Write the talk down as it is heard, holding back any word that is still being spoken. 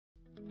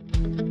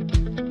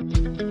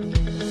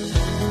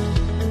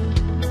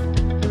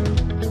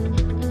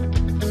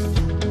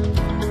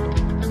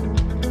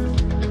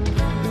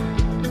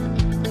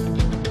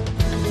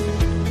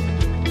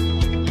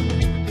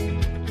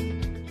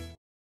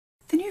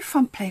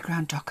Font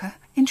Playground Docker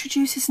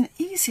introduces an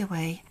easier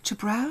way to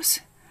browse,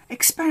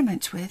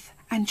 experiment with,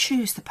 and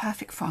choose the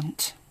perfect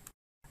font.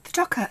 The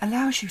Docker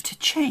allows you to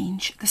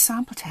change the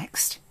sample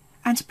text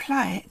and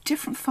apply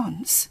different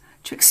fonts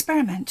to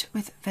experiment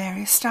with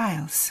various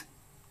styles.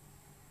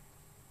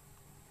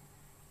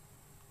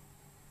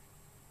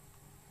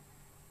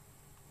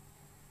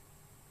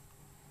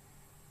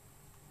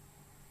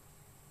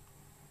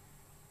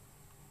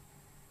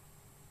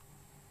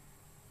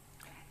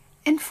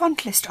 In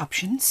Font List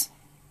options,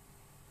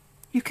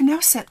 you can now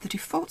set the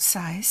default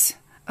size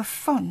of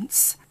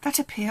fonts that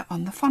appear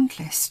on the font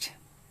list.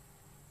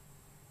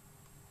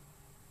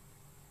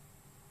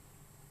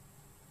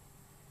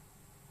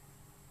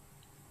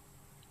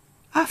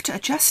 After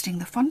adjusting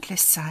the font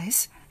list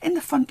size in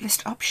the font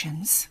list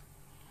options,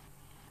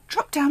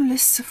 drop-down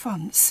lists of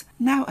fonts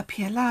now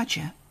appear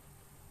larger.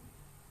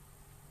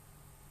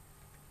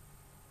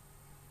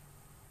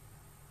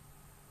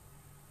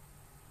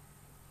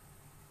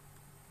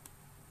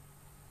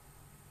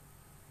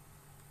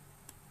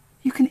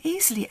 You can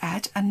easily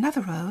add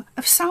another row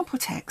of sample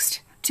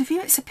text to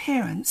view its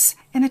appearance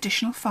in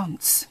additional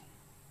fonts.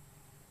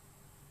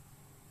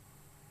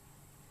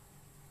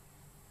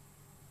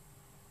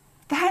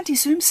 The handy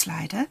zoom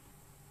slider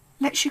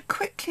lets you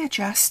quickly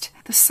adjust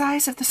the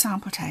size of the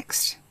sample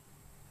text.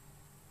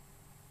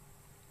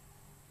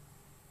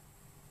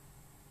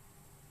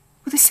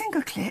 With a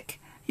single click,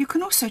 you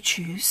can also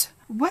choose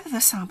whether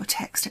the sample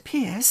text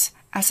appears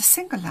as a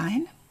single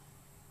line,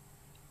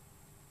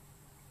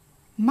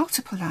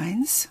 multiple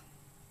lines,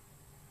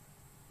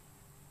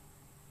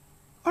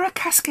 or a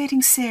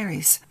cascading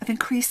series of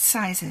increased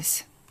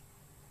sizes.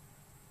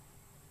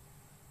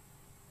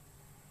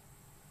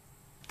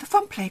 The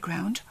Font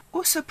Playground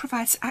also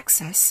provides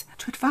access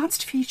to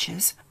advanced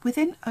features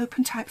within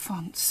OpenType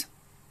fonts.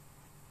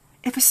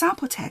 If a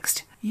sample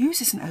text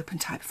uses an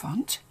OpenType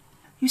font,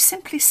 you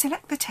simply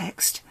select the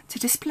text to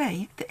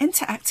display the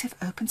interactive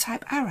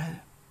OpenType arrow,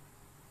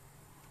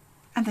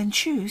 and then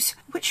choose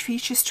which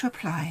features to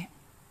apply.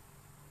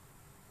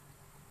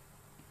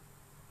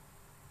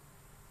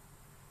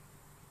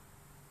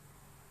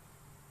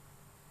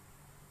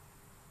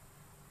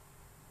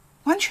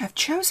 Once you have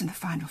chosen the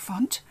final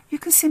font, you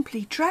can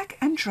simply drag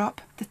and drop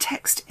the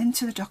text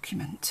into the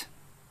document.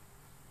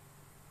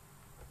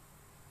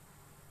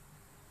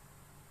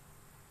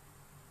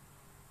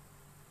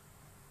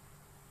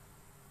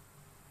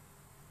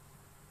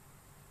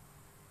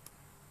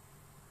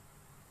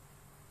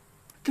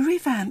 The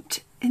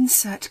revamped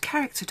Insert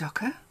Character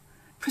Docker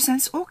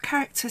presents all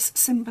characters,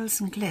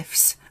 symbols and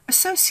glyphs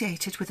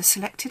associated with a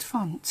selected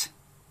font,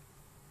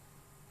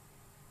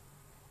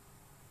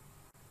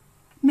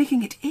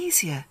 making it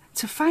easier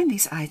to find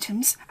these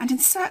items and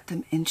insert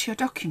them into your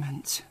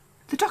document.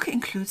 The Docker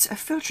includes a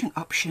filtering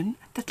option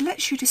that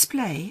lets you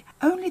display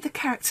only the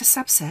character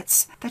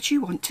subsets that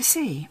you want to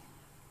see.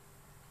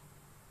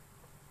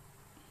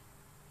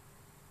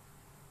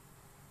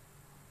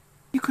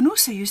 You can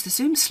also use the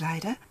zoom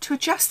slider to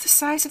adjust the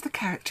size of the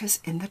characters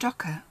in the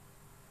Docker.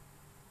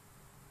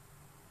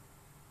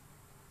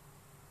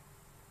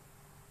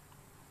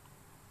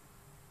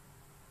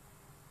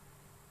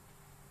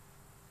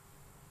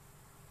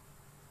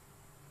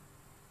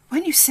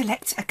 When you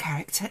select a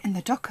character in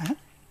the Docker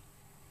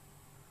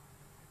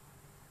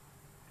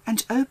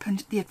and open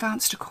the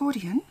advanced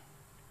accordion,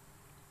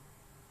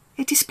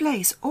 it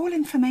displays all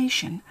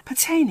information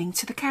pertaining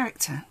to the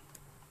character.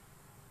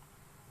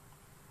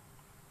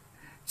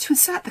 To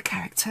insert the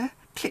character,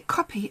 click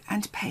Copy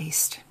and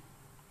Paste.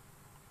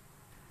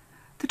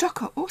 The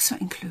Docker also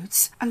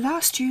includes a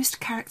last used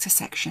character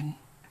section,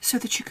 so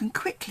that you can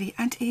quickly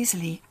and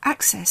easily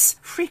access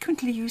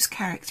frequently used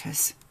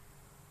characters.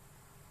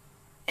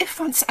 If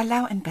fonts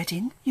allow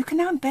embedding, you can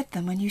now embed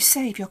them when you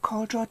save your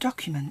CorelDraw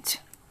document,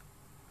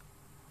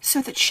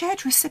 so that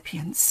shared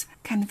recipients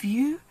can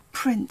view,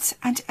 print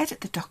and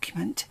edit the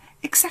document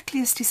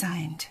exactly as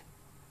designed.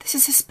 This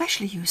is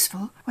especially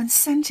useful when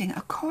sending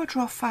a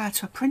CorelDraw file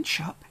to a print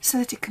shop so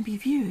that it can be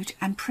viewed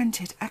and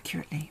printed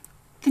accurately.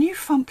 The new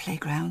Font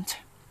Playground,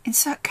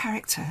 Insert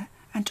Character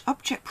and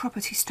Object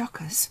Properties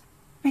Dockers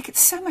make it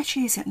so much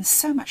easier and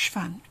so much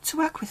fun to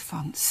work with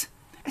fonts,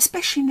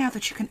 especially now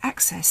that you can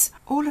access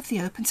all of the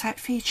OpenType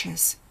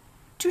features.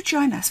 Do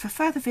join us for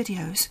further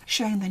videos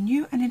showing the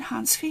new and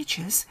enhanced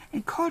features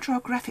in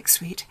CorelDraw Graphics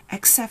Suite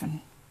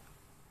X7.